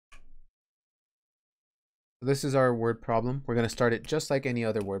So this is our word problem. We're going to start it just like any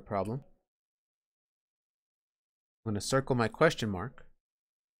other word problem. I'm going to circle my question mark.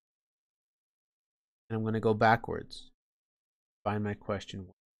 And I'm going to go backwards. Find my question.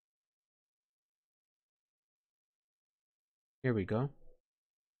 Here we go.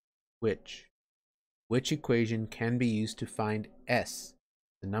 Which equation can be used to find S,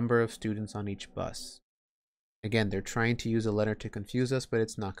 the number of students on each bus? Again, they're trying to use a letter to confuse us, but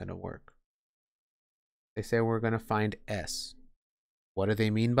it's not going to work. They say we're going to find S. What do they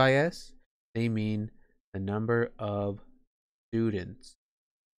mean by S? They mean the number of students.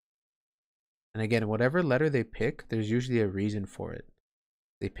 And again, whatever letter they pick, there's usually a reason for it.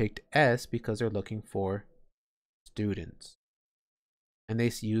 They picked S because they're looking for students. And they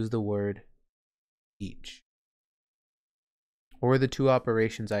use the word each. Or the two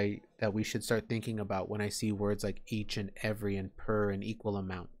operations that we should start thinking about when I see words like each and every and per and equal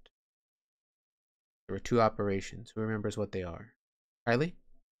amount. There were two operations. Who remembers what they are? Kylie?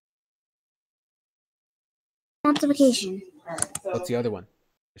 Multiplication. What's the other one?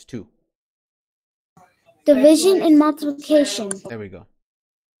 There's two. Division and multiplication. There we go.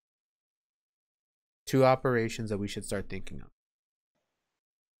 Two operations that we should start thinking of.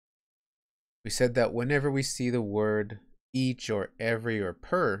 We said that whenever we see the word each or every or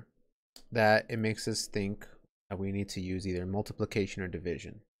per, that it makes us think that we need to use either multiplication or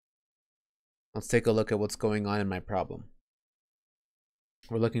division. Let's take a look at what's going on in my problem.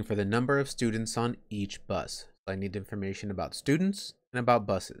 We're looking for the number of students on each bus. So I need information about students and about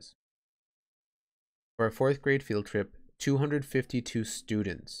buses. For a 4th grade field trip, 252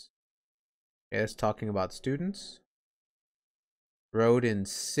 students. Okay, that's talking about students. Rode in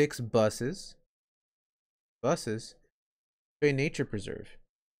 6 buses. Buses to a nature preserve.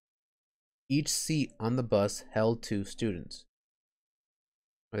 Each seat on the bus held 2 students.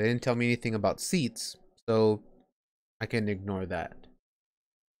 They didn't tell me anything about seats, so I can ignore that.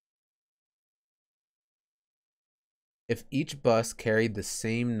 If each bus carried the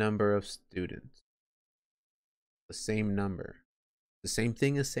same number of students, the same number, the same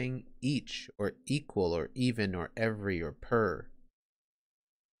thing as saying each or equal or even or every or per.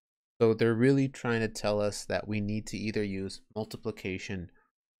 So they're really trying to tell us that we need to either use multiplication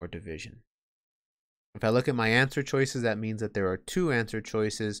or division. If I look at my answer choices, that means that there are 2 answer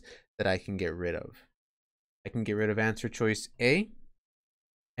choices that I can get rid of. I can get rid of answer choice A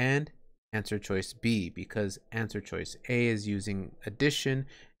and answer choice B, because answer choice A is using addition,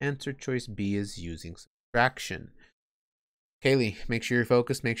 answer choice B is using subtraction. Kaylee, make sure you're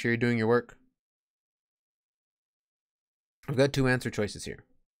focused, make sure you're doing your work. I've got 2 answer choices here.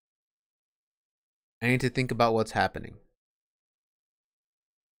 I need to think about what's happening.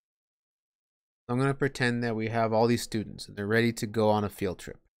 I'm going to pretend that we have all these students and they're ready to go on a field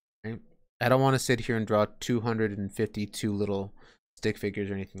trip. Right? I don't want to sit here and draw 252 little stick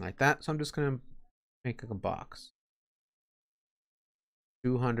figures or anything like that, so I'm just going to make a box.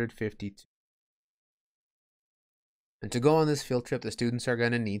 252. And to go on this field trip, the students are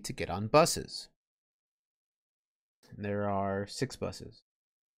going to need to get on buses. And there are 6 buses.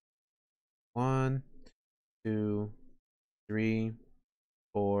 1, 2, 3,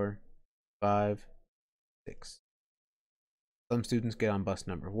 4, 5, 6. Some students get on bus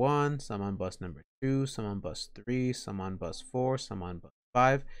number 1, some on bus number 2, some on bus 3, some on bus 4, some on bus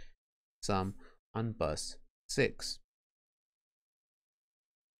 5, some on bus 6.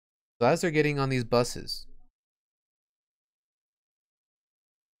 So as they're getting on these buses,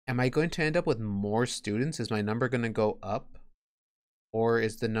 am I going to end up with more students? Is my number going to go up? Or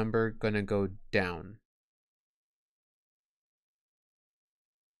is the number going to go down?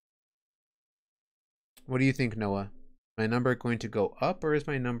 What do you think, Noah? Is my number going to go up or is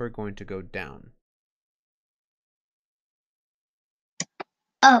my number going to go down?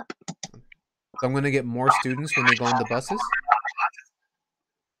 Up. So I'm going to get more students when they go on the buses?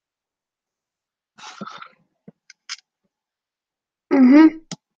 Mm-hmm.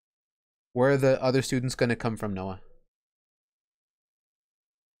 Where are the other students going to come from, Noah?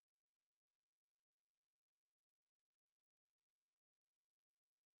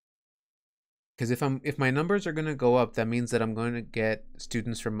 Because if my numbers are going to go up, that means that I'm going to get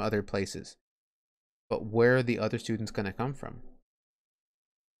students from other places. But where are the other students going to come from?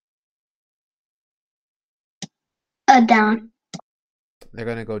 Down. They're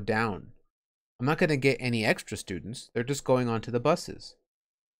going to go down. I'm not going to get any extra students. They're just going onto the buses.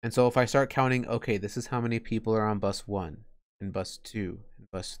 And so if I start counting, okay, this is how many people are on bus 1, and bus 2,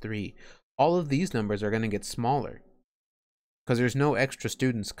 and bus 3. All of these numbers are going to get smaller because there's no extra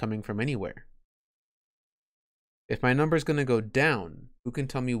students coming from anywhere. If my number is going to go down, who can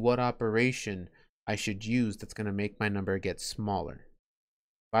tell me what operation I should use that's going to make my number get smaller?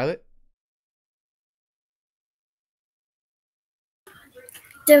 Violet?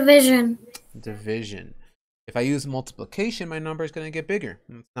 Division. Division. If I use multiplication, my number is going to get bigger.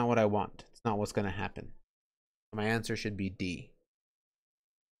 That's not what I want. It's not what's going to happen. My answer should be D.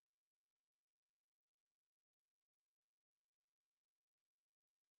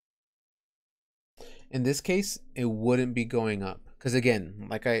 In this case, it wouldn't be going up. Because again,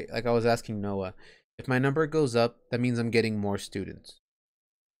 like I was asking Noah, if my number goes up, that means I'm getting more students.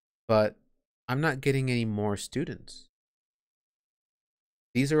 But I'm not getting any more students.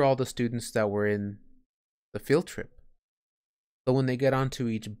 These are all the students that were in the field trip. So when they get onto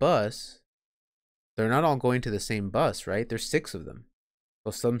each bus, they're not all going to the same bus, right? There's 6 of them.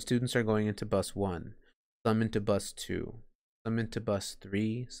 So some students are going into bus 1, some into bus 2, some into bus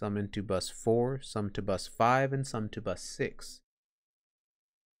 3, some into bus 4, some to bus 5, and some to bus 6.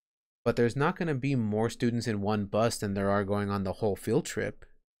 But there's not going to be more students in one bus than there are going on the whole field trip.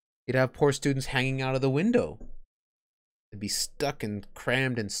 You'd have poor students hanging out of the window. They'd be stuck and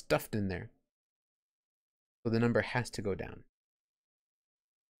crammed and stuffed in there. So the number has to go down.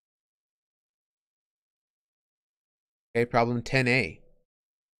 Okay, problem 10a.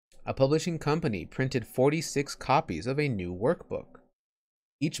 A publishing company printed 46 copies of a new workbook.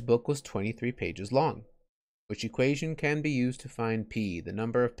 Each book was 23 pages long. Which equation can be used to find P, the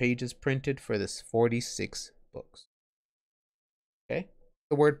number of pages printed for this 46 books? Okay,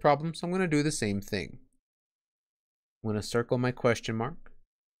 the word problem, so I'm going to do the same thing. I'm going to circle my question mark.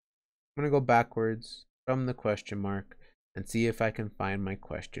 I'm going to go backwards from the question mark and see if I can find my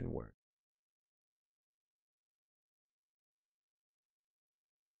question word.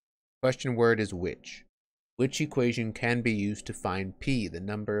 Question word is which. Which equation can be used to find P, the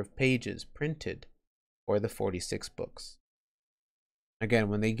number of pages printed for the 46 books? Again,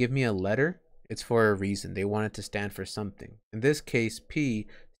 when they give me a letter, it's for a reason. They want it to stand for something. In this case, P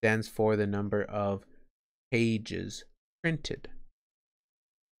stands for the number of pages printed.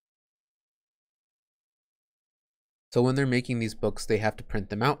 So when they're making these books, they have to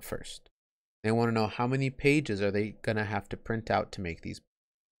print them out first. They want to know how many pages are they going to have to print out to make these books.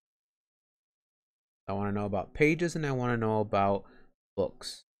 I want to know about pages and I want to know about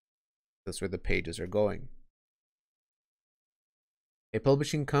books. That's where the pages are going. A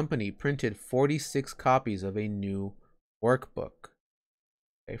publishing company printed 46 copies of a new workbook.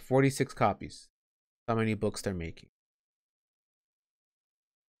 Okay, 46 copies. How many books they're making.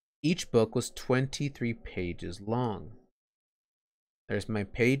 Each book was 23 pages long. There's my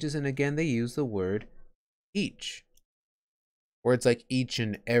pages, and again they use the word each. Words like each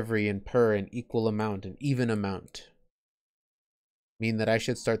and every and per and equal amount and even amount mean that I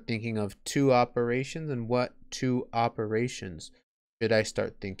should start thinking of 2 operations. And what 2 operations should I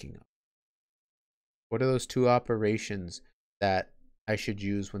start thinking of? What are those 2 operations that I should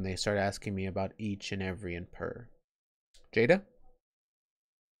use when they start asking me about each and every and per? Jada?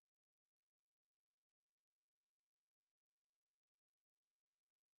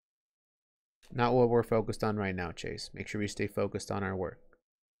 Not what we're focused on right now, Chase. Make sure we stay focused on our work.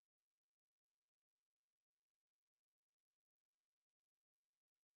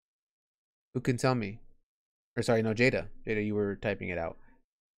 Who can tell me? Or sorry, no, Jada. Jada, you were typing it out.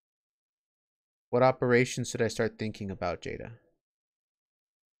 What operations should I start thinking about, Jada?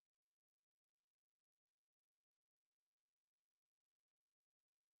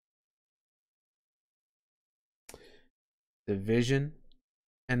 Division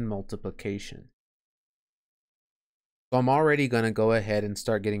and multiplication. So I'm already going to go ahead and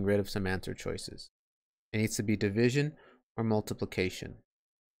start getting rid of some answer choices. It needs to be division or multiplication.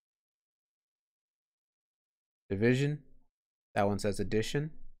 Division. That one says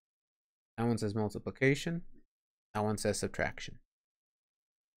addition. That one says multiplication. That one says subtraction.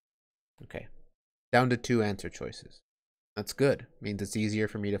 Okay. Down to 2 answer choices. That's good. Means it's easier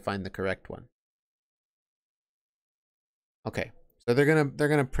for me to find the correct one. Okay. So they're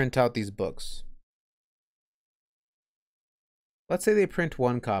gonna print out these books. Let's say they print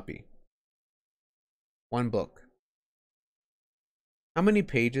 1 copy. 1 book. How many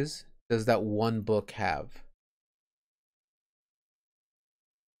pages does that 1 book have?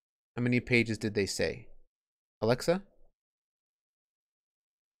 How many pages did they say? Alexa?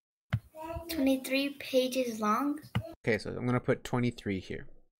 23 pages long. Okay, so I'm going to put 23 here.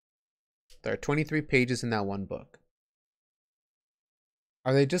 There are 23 pages in that 1 book.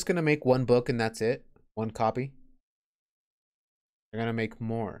 Are they just going to make 1 book and that's it? 1 copy? They're going to make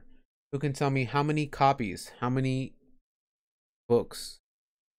more. Who can tell me how many copies, how many books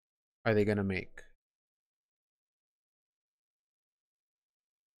are they going to make?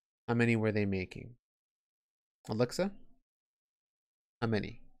 How many were they making? Alexa? How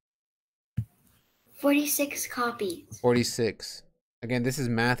many? 46 copies. 46. Again, this is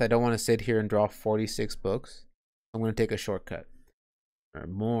math. I don't want to sit here and draw 46 books. I'm going to take a shortcut. There are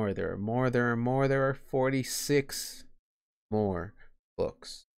more. There are 46 more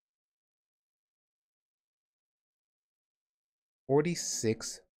books.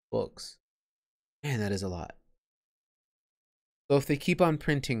 46 books. Man, that is a lot. So if they keep on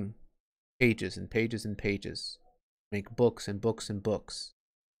printing pages and pages and pages, make books and books and books,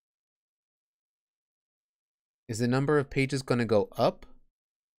 is the number of pages going to go up,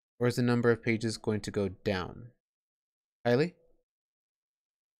 or is the number of pages going to go down? Kylie?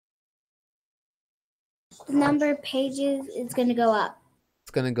 The number of pages is going to go up.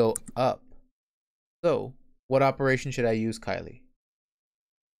 It's going to go up. So, what operation should I use, Kylie?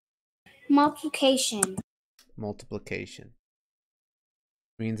 Multiplication. Multiplication.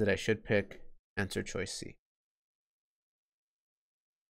 Means that I should pick answer choice C.